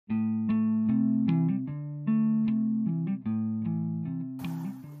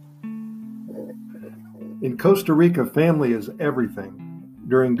In Costa Rica, family is everything.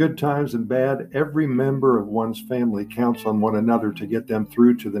 During good times and bad, every member of one's family counts on one another to get them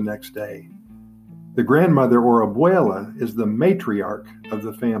through to the next day. The grandmother or abuela is the matriarch of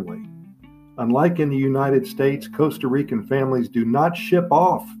the family. Unlike in the United States, Costa Rican families do not ship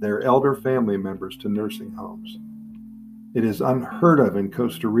off their elder family members to nursing homes. It is unheard of in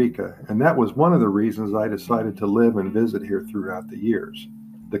Costa Rica, and that was one of the reasons I decided to live and visit here throughout the years,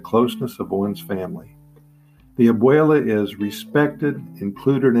 the closeness of one's family. The abuela is respected,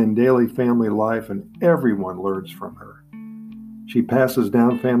 included in daily family life, and everyone learns from her. She passes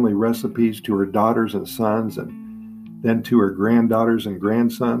down family recipes to her daughters and sons, and then to her granddaughters and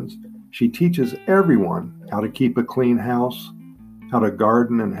grandsons. She teaches everyone how to keep a clean house, how to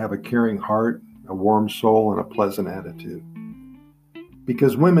garden and have a caring heart, a warm soul, and a pleasant attitude.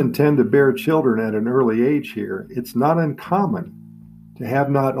 Because women tend to bear children at an early age here, it's not uncommon to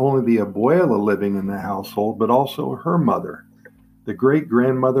have not only the abuela living in the household, but also her mother, the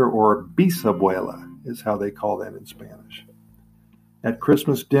great-grandmother, or bisabuela is how they call that in Spanish. At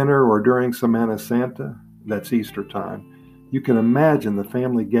Christmas dinner or during Semana Santa, that's Easter time, you can imagine the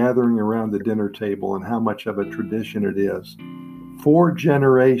family gathering around the dinner table and how much of a tradition it is. 4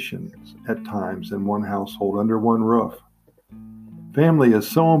 generations at times in one household under one roof. Family is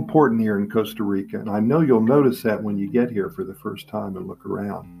so important here in Costa Rica, and I know you'll notice that when you get here for the first time and look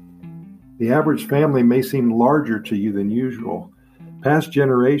around. The average family may seem larger to you than usual. Past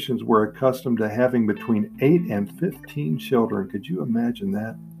generations were accustomed to having between 8 and 15 children. Could you imagine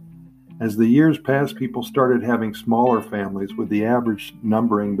that? As the years passed, people started having smaller families, with the average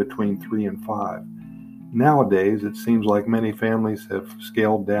numbering between 3 and 5. Nowadays, it seems like many families have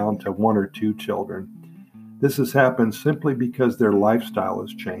scaled down to 1 or 2 children. This has happened simply because their lifestyle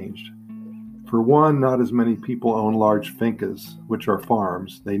has changed. For one, not as many people own large fincas, which are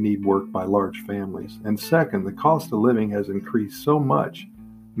farms. They need work by large families. And second, the cost of living has increased so much,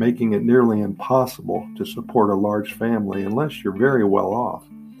 making it nearly impossible to support a large family unless you're very well off.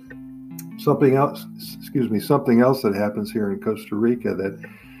 Something else that happens here in Costa Rica, that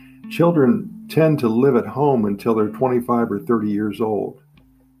children tend to live at home until they're 25 or 30 years old.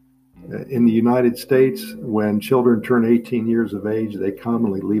 In the United States, when children turn 18 years of age, they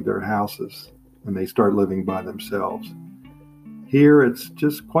commonly leave their houses and they start living by themselves. Here, it's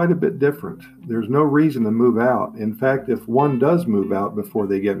just quite a bit different. There's no reason to move out. In fact, if one does move out before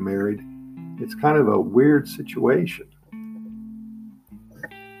they get married, it's kind of a weird situation.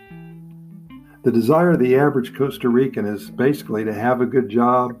 The desire of the average Costa Rican is basically to have a good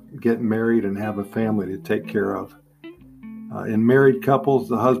job, get married, and have a family to take care of. In married couples,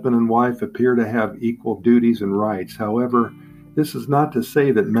 the husband and wife appear to have equal duties and rights. However, this is not to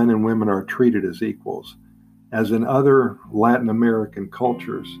say that men and women are treated as equals. As in other Latin American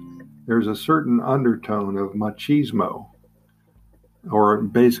cultures, there's a certain undertone of machismo, or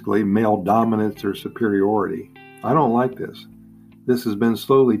basically male dominance or superiority. I don't like this. This has been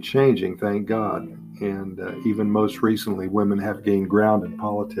slowly changing, thank God, and even most recently, women have gained ground in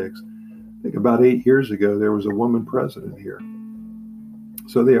politics. I think about 8 years ago, there was a woman president here.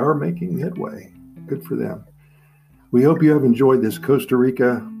 So they are making headway. Good for them. We hope you have enjoyed this Costa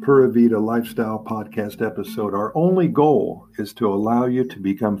Rica Pura Vida Lifestyle Podcast episode. Our only goal is to allow you to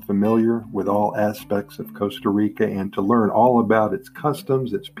become familiar with all aspects of Costa Rica and to learn all about its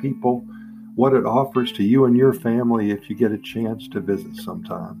customs, its people, what it offers to you and your family if you get a chance to visit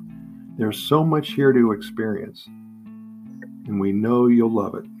sometime. There's so much here to experience, and we know you'll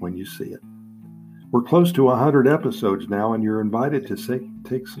love it when you see it. We're close to 100 episodes now, and you're invited to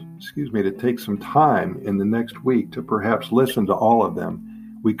take some time in the next week to perhaps listen to all of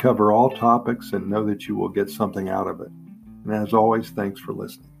them. We cover all topics and know that you will get something out of it. And as always, thanks for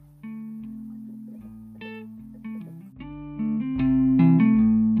listening.